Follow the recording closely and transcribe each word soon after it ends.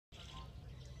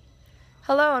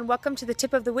Hello and welcome to the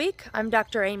Tip of the Week. I'm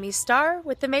Dr. Amy Starr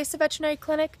with the Mesa Veterinary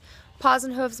Clinic, Paws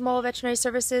and Hooves Mole Veterinary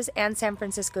Services, and San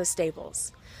Francisco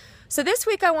Stables. So this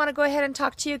week I want to go ahead and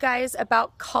talk to you guys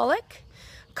about colic.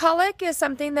 Colic is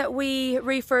something that we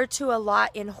refer to a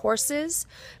lot in horses.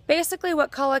 Basically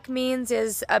what colic means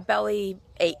is a belly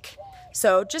ache.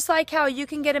 So just like how you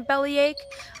can get a belly ache,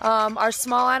 our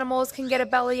small animals can get a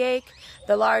belly ache,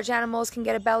 the large animals can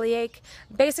get a belly ache.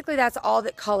 Basically that's all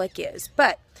that colic is.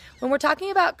 But when we're talking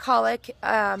about colic,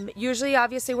 usually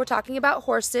obviously we're talking about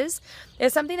horses.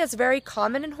 It's something that's very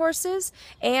common in horses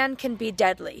and can be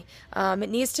deadly. It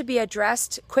needs to be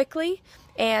addressed quickly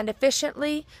and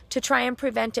efficiently to try and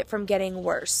prevent it from getting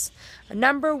worse.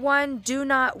 Number one, do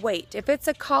not wait. If it's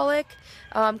a colic,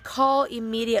 call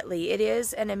immediately. It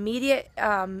is an immediate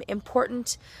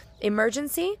important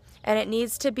emergency and it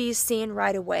needs to be seen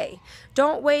right away.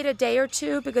 Don't wait a day or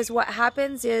two, because what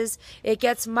happens is it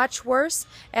gets much worse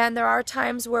and there are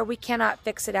times where we cannot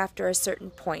fix it after a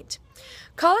certain point.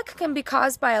 Colic can be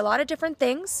caused by a lot of different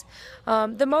things.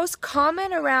 The most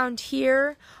common around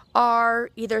here are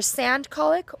either sand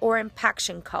colic or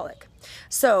impaction colic.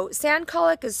 So sand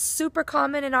colic is super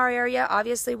common in our area.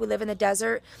 Obviously we live in the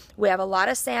desert. We have a lot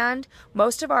of sand.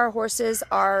 Most of our horses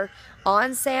are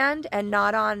on sand and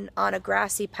not on a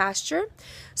grassy pasture.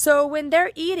 So when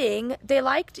they're eating, they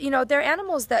like, they're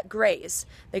animals that graze.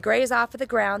 They graze off of the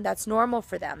ground. That's normal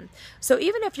for them. So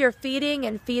even if you're feeding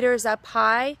and feeders up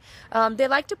high, they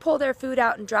like to pull their food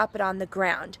out and drop it on the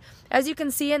ground. As you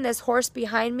can see in this horse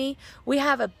behind me, we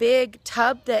have a big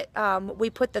tub that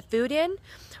we put the food in,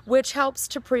 which helps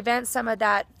to prevent some of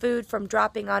that food from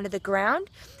dropping onto the ground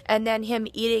and then him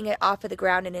eating it off of the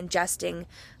ground and ingesting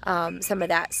some of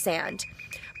that sand.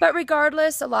 But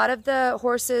regardless, a lot of the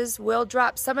horses will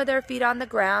drop some of their feed on the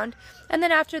ground, and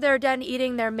then after they're done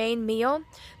eating their main meal,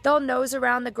 they'll nose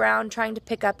around the ground trying to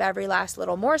pick up every last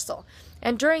little morsel.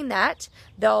 And during that,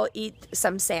 they'll eat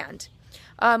some sand.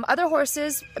 Other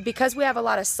horses, because we have a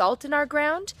lot of salt in our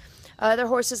ground, other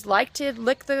horses like to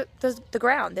lick the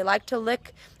ground. They like to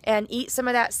lick and eat some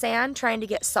of that sand trying to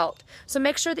get salt. So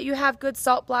make sure that you have good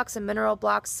salt blocks and mineral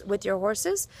blocks with your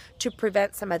horses to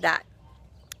prevent some of that.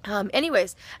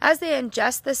 Anyways, as they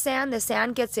ingest the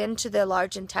sand gets into the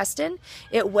large intestine.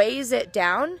 It weighs it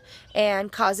down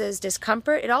and causes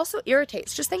discomfort. It also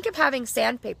irritates. Just think of having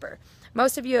sandpaper.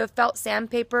 Most of you have felt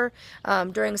sandpaper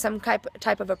during some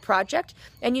type of a project,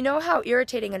 and you know how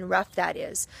irritating and rough that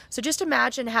is. So just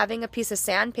imagine having a piece of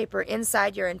sandpaper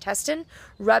inside your intestine,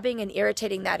 rubbing and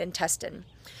irritating that intestine.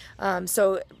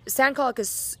 So sand colic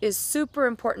is super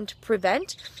important to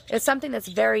prevent. It's something that's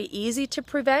very easy to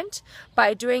prevent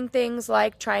by doing things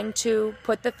like trying to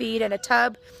put the feed in a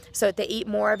tub so that they eat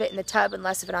more of it in the tub and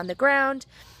less of it on the ground,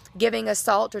 giving a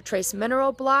salt or trace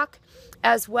mineral block,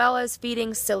 as well as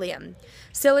feeding psyllium.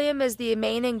 Psyllium is the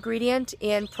main ingredient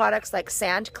in products like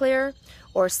Sand Clear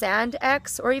or Sand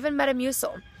X or even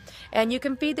Metamucil. And you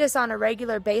can feed this on a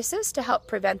regular basis to help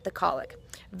prevent the colic.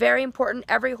 Very important.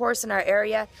 Every horse in our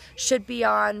area should be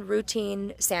on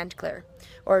routine Sand Clear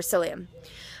or psyllium.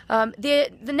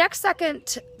 The next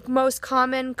second most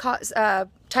common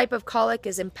type of colic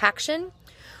is impaction,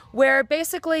 where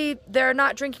basically they're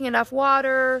not drinking enough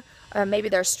water, maybe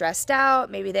they're stressed out,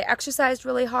 maybe they exercised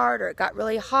really hard, or it got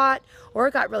really hot, or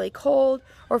it got really cold,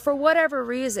 or for whatever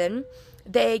reason,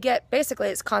 they get, basically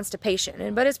it's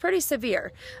constipation, but it's pretty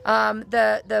severe.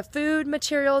 The food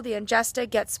material, the ingesta,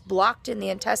 gets blocked in the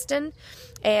intestine,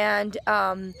 and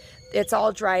it's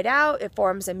all dried out, it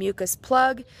forms a mucus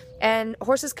plug, and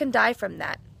horses can die from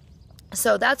that.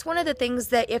 So that's one of the things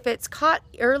that if it's caught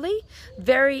early,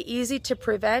 very easy to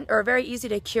prevent or very easy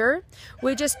to cure.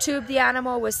 We just tube the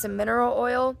animal with some mineral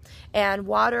oil and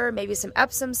water, maybe some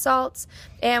Epsom salts,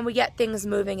 and we get things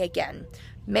moving again.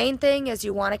 Main thing is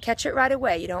you want to catch it right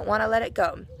away. You don't want to let it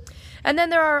go. And then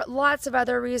there are lots of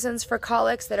other reasons for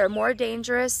colics that are more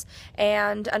dangerous,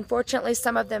 and unfortunately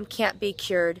some of them can't be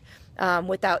cured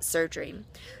without surgery.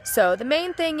 So the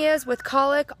main thing is with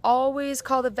colic, always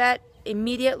call the vet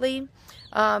immediately.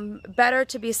 Better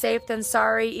to be safe than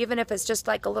sorry, even if it's just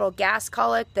like a little gas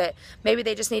colic that maybe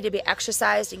they just need to be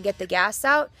exercised and get the gas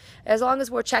out. As long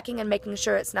as we're checking and making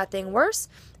sure it's nothing worse,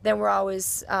 then we're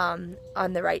always on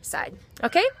the right side.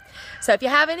 Okay? So if you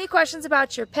have any questions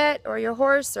about your pet or your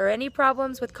horse or any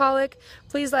problems with colic,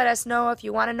 please let us know. If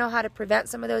you want to know how to prevent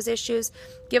some of those issues,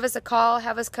 give us a call,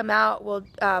 have us come out. We'll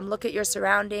look at your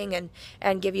surrounding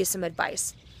and give you some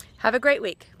advice. Have a great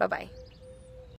week. Bye-bye.